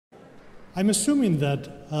I'm assuming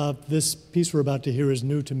that this piece we're about to hear is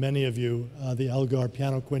new to many of you, the Elgar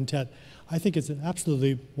Piano Quintet. I think it's an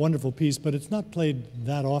absolutely wonderful piece, but it's not played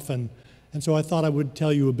that often, and so I thought I would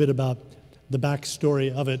tell you a bit about the backstory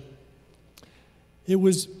of it. It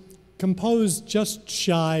was composed just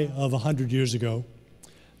shy of 100 years ago,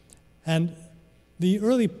 and the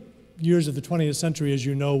early years of the 20th century, as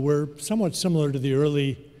you know, were somewhat similar to the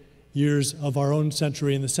early years of our own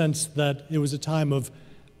century in the sense that it was a time of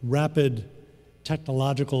rapid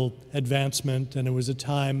technological advancement, and it was a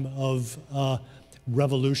time of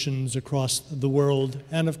revolutions across the world.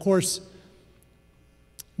 And of course,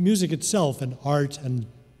 music itself and art and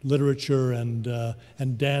literature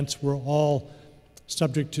and dance were all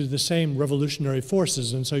subject to the same revolutionary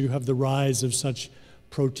forces. And so you have the rise of such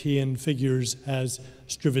protean figures as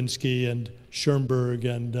Stravinsky and Schoenberg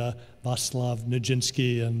and Václav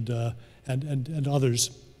Nijinsky and others.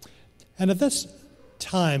 And at this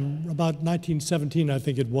time, about 1917, I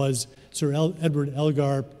think it was, Sir Edward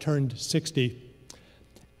Elgar turned 60.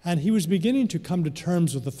 And he was beginning to come to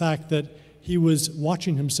terms with the fact that he was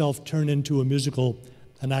watching himself turn into a musical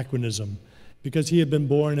anachronism, because he had been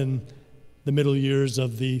born in the middle years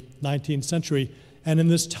of the 19th century. And in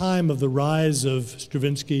this time of the rise of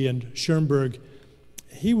Stravinsky and Schoenberg,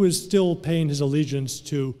 he was still paying his allegiance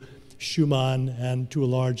to Schumann and, to a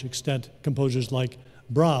large extent, composers like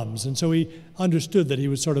Brahms. And so he understood that he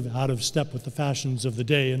was sort of out of step with the fashions of the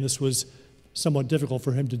day, and this was somewhat difficult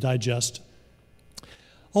for him to digest.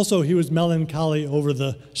 Also, he was melancholy over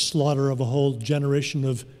the slaughter of a whole generation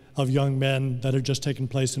of young men that had just taken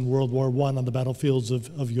place in World War I on the battlefields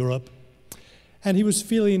of Europe. And he was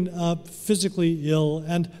feeling physically ill,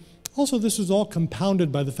 and also this was all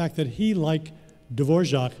compounded by the fact that he, like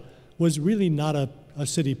Dvorak, was really not a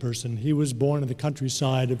city person. He was born in the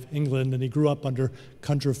countryside of England, and he grew up under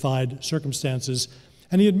countrified circumstances.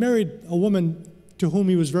 And he had married a woman to whom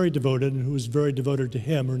he was very devoted and who was very devoted to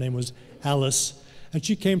him. Her name was Alice, and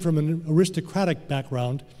she came from an aristocratic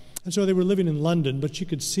background. And so they were living in London, but she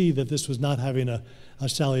could see that this was not having a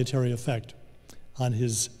salutary effect on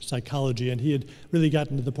his psychology, and he had really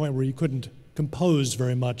gotten to the point where he couldn't compose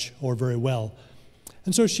very much or very well.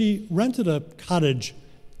 And so she rented a cottage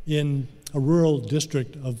in a rural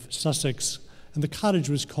district of Sussex, and the cottage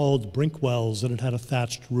was called Brinkwells, and it had a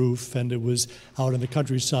thatched roof, and it was out in the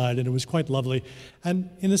countryside, and it was quite lovely. And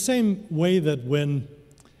in the same way that when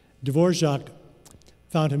Dvorak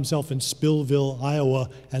found himself in Spillville, Iowa,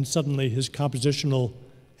 and suddenly his compositional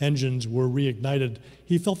engines were reignited,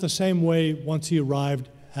 he felt the same way once he arrived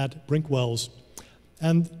at Brinkwells.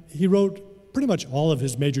 And he wrote pretty much all of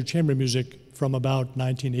his major chamber music from about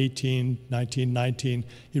 1918, 1919.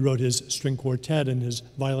 He wrote his string quartet and his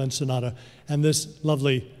violin sonata, and this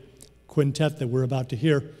lovely quintet that we're about to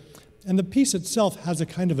hear. And the piece itself has a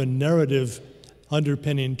kind of a narrative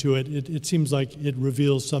underpinning to it. It seems like it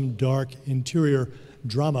reveals some dark interior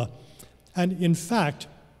drama. And in fact,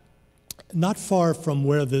 not far from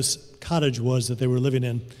where this cottage was that they were living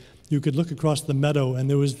in, you could look across the meadow, and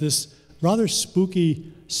there was this rather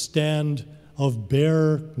spooky stand of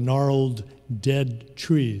bare, gnarled, dead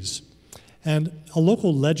trees. And a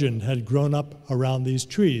local legend had grown up around these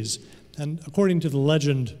trees. And according to the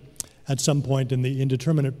legend, at some point in the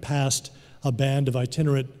indeterminate past, a band of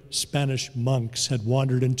itinerant Spanish monks had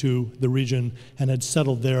wandered into the region and had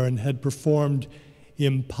settled there and had performed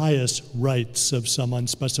impious rites of some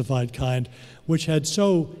unspecified kind, which had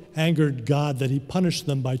so angered God that he punished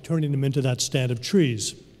them by turning them into that stand of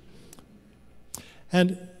trees.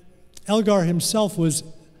 And Elgar himself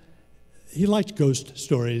he liked ghost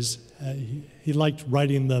stories. He liked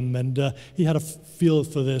writing them, and he had a feel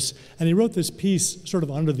for this. And he wrote this piece sort of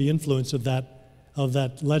under the influence of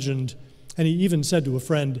that legend. And he even said to a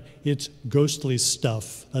friend, "It's ghostly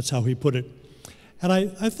stuff." That's how he put it. And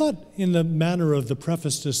I thought, in the manner of the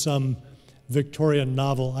preface to some Victorian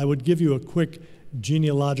novel, I would give you a quick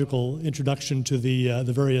genealogical introduction to the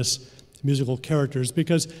various musical characters,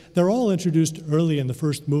 because they're all introduced early in the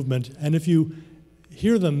first movement, and if you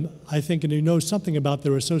hear them, I think, and you know something about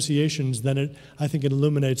their associations, then I think it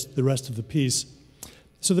illuminates the rest of the piece.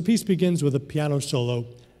 So the piece begins with a piano solo,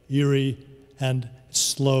 eerie and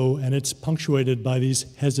slow, and it's punctuated by these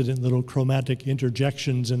hesitant little chromatic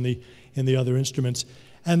interjections in the other instruments.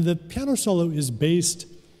 And the piano solo is based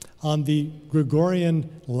on the Gregorian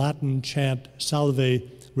Latin chant Salve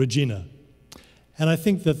Regina. And I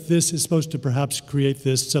think that this is supposed to perhaps create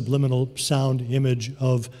this subliminal sound image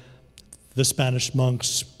of the Spanish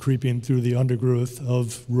monks creeping through the undergrowth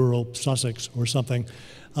of rural Sussex or something.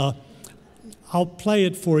 I'll play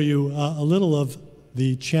it for you, a little of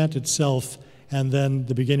the chant itself, and then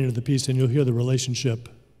the beginning of the piece, and you'll hear the relationship.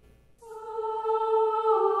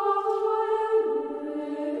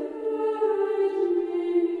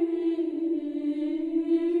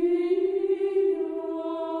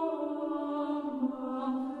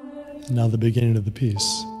 Now the beginning of the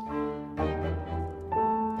piece.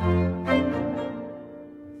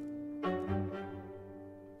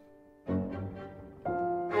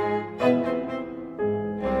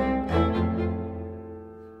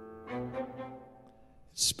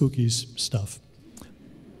 Spooky stuff.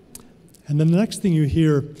 And then the next thing you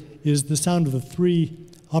hear is the sound of the three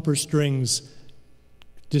upper strings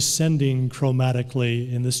descending chromatically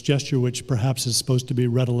in this gesture which perhaps is supposed to be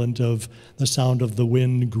redolent of the sound of the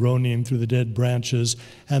wind groaning through the dead branches.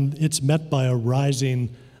 And it's met by a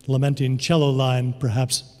rising, lamenting cello line,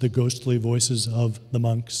 perhaps the ghostly voices of the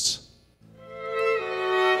monks.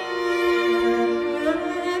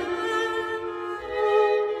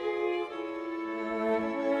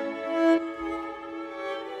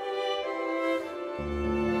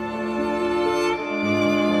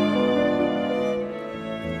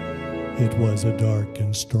 It was a dark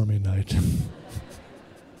and stormy night.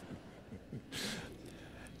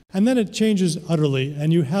 And then it changes utterly,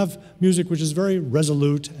 and you have music which is very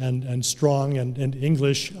resolute and strong and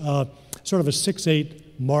English, sort of a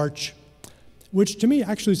 6/8 march, which to me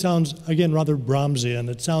actually sounds, again, rather Brahmsian.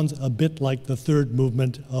 It sounds a bit like the third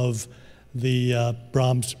movement of the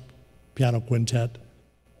Brahms piano quintet.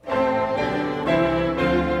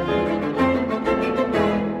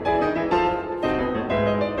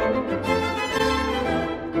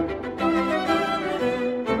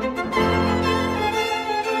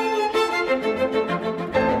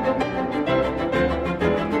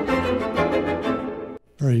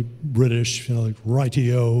 Very British, like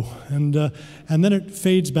righty-o, and then it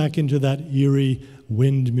fades back into that eerie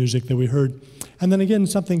wind music that we heard, and then again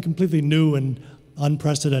something completely new and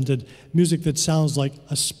unprecedented, music that sounds like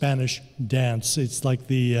a Spanish dance. It's like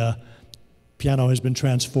the piano has been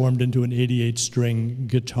transformed into an 88-string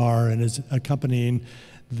guitar and is accompanying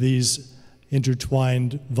these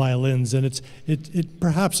intertwined violins, and it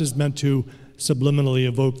perhaps is meant to subliminally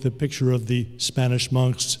evoke the picture of the Spanish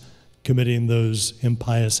monks committing those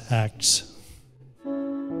impious acts.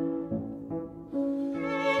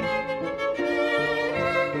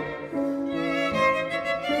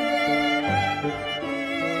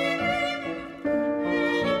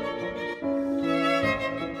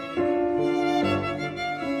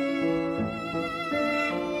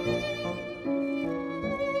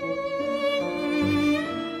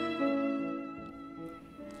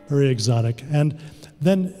 Very exotic. And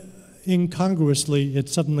then incongruously, it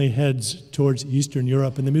suddenly heads towards Eastern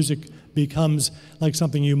Europe, and the music becomes like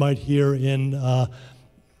something you might hear in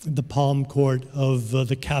the palm court of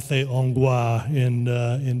the Café Hongrois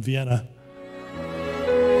in Vienna.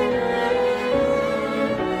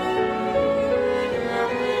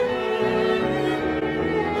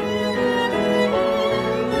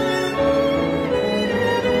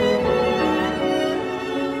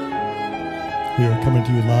 We are coming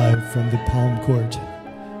to you live from the palm court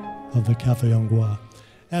of the Café Hongrois.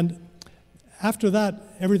 And after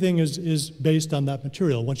that, everything is based on that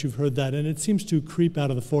material, once you've heard that, and it seems to creep out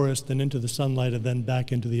of the forest and into the sunlight and then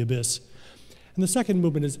back into the abyss. And the second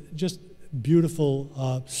movement is just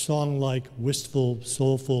beautiful, song-like, wistful,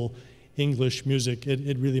 soulful English music.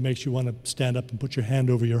 It really makes you want to stand up and put your hand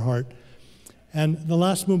over your heart. And the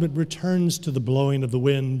last movement returns to the blowing of the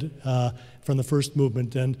wind from the first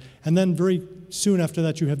movement. And then very soon after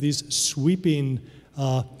that, you have these sweeping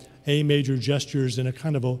A major gestures in a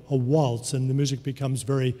kind of a waltz, and the music becomes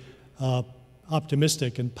very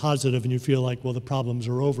optimistic and positive, and you feel like, well, the problems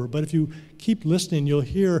are over. But if you keep listening, you'll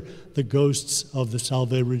hear the ghosts of the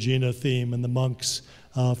Salve Regina theme and the monks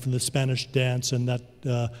from the Spanish dance and that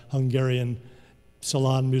Hungarian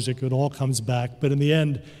salon music. It all comes back. But in the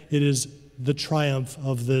end, it is the triumph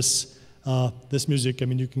of this music. I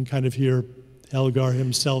mean, you can kind of hear Elgar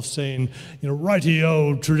himself saying, you know,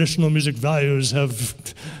 righty-o, traditional music values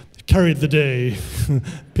have carried the day,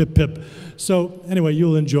 pip, pip. So anyway,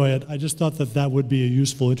 you'll enjoy it. I just thought that that would be a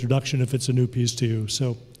useful introduction if it's a new piece to you.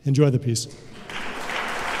 So enjoy the piece.